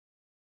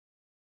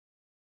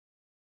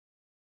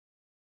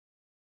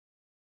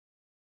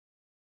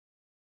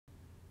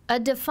A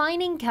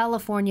defining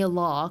California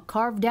law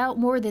carved out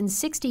more than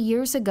 60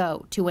 years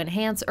ago to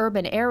enhance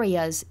urban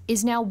areas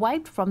is now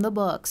wiped from the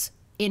books.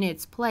 In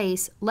its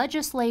place,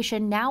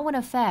 legislation now in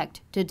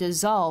effect to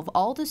dissolve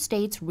all the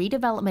state's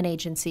redevelopment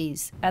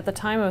agencies. At the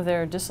time of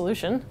their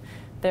dissolution,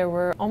 there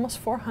were almost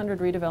 400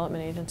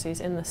 redevelopment agencies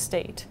in the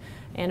state,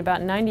 and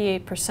about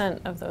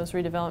 98% of those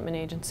redevelopment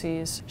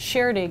agencies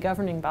shared a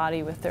governing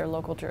body with their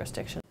local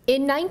jurisdiction.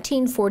 In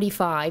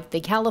 1945, the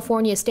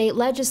California State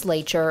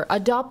Legislature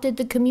adopted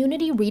the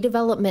Community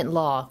Redevelopment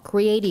Law,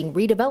 creating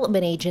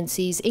redevelopment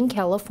agencies in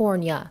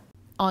California.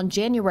 On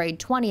January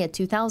 20,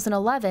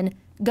 2011,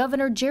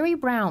 Governor Jerry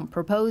Brown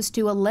proposed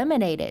to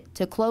eliminate it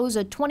to close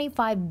a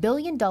 $25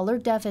 billion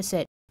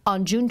deficit.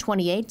 On June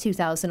 28,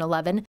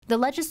 2011, the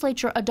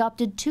legislature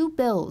adopted two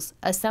bills,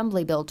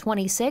 Assembly Bill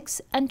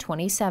 26 and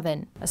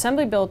 27.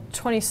 Assembly Bill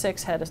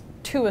 26 had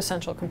two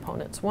essential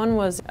components. One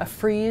was a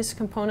freeze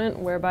component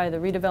whereby the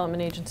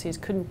redevelopment agencies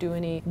couldn't do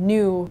any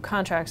new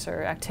contracts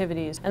or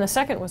activities. And the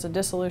second was a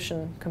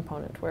dissolution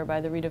component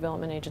whereby the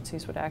redevelopment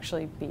agencies would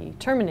actually be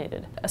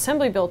terminated.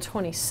 Assembly Bill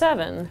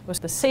 27 was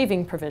the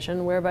saving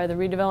provision whereby the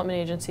redevelopment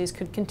agencies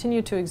could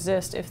continue to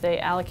exist if they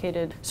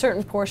allocated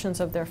certain portions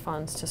of their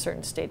funds to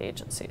certain state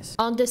agencies.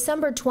 On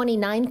December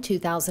 29,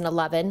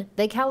 2011,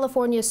 the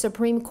California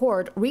Supreme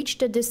Court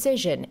reached a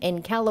decision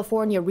in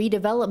California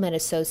Redevelopment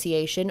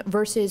Association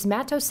versus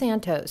Mato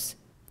Santos.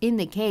 In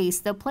the case,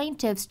 the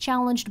plaintiffs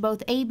challenged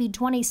both AB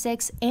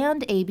 26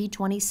 and AB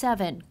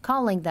 27,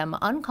 calling them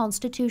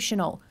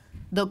unconstitutional.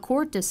 The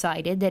court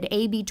decided that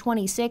AB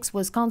 26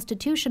 was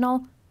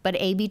constitutional, but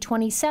AB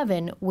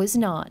 27 was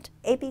not.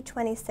 AB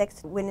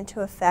 26 went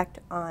into effect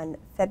on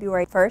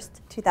February 1st,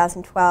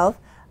 2012.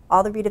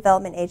 All the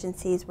redevelopment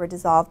agencies were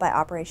dissolved by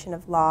operation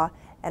of law,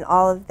 and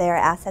all of their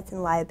assets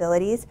and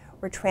liabilities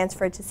were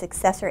transferred to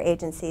successor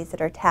agencies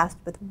that are tasked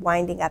with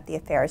winding up the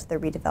affairs of the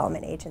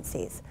redevelopment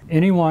agencies.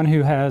 Anyone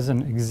who has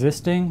an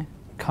existing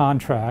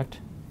contract,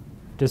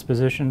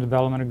 disposition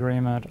development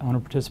agreement, owner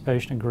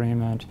participation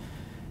agreement,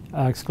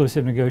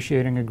 exclusive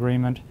negotiating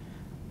agreement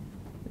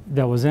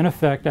that was in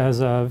effect as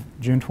of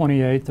June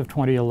 28th of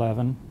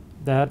 2011,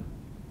 that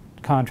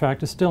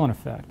contract is still in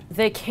effect.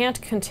 They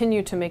can't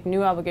continue to make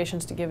new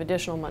obligations to give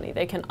additional money.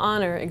 They can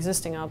honor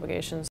existing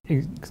obligations.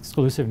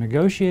 Exclusive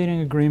negotiating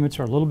agreements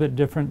are a little bit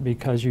different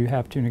because you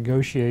have to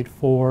negotiate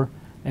for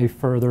a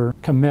further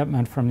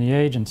commitment from the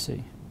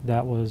agency.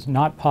 That was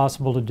not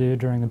possible to do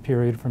during the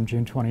period from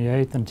June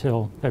 28th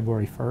until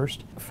February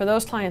 1st. For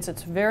those clients,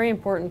 it's very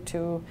important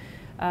to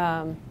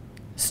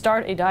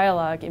start a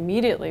dialogue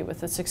immediately with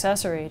the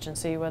successor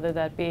agency, whether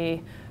that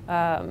be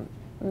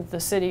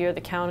the city or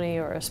the county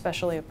or a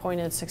specially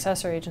appointed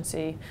successor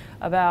agency,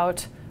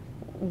 about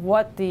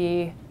what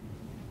the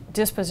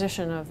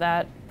disposition of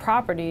that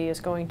property is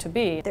going to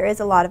be. There is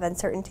a lot of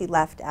uncertainty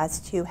left as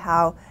to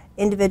how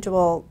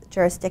individual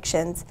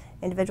jurisdictions,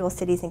 individual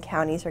cities and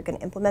counties are going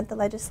to implement the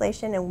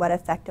legislation and what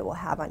effect it will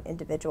have on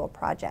individual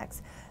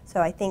projects.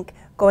 So I think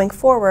going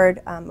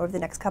forward over the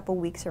next couple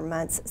weeks or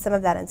months, some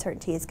of that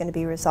uncertainty is going to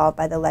be resolved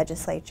by the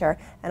legislature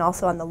and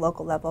also on the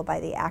local level by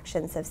the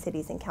actions of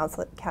cities and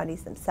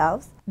counties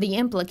themselves. The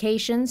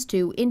implications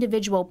to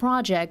individual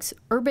projects,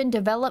 urban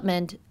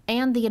development,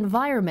 and the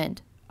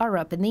environment are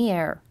up in the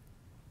air.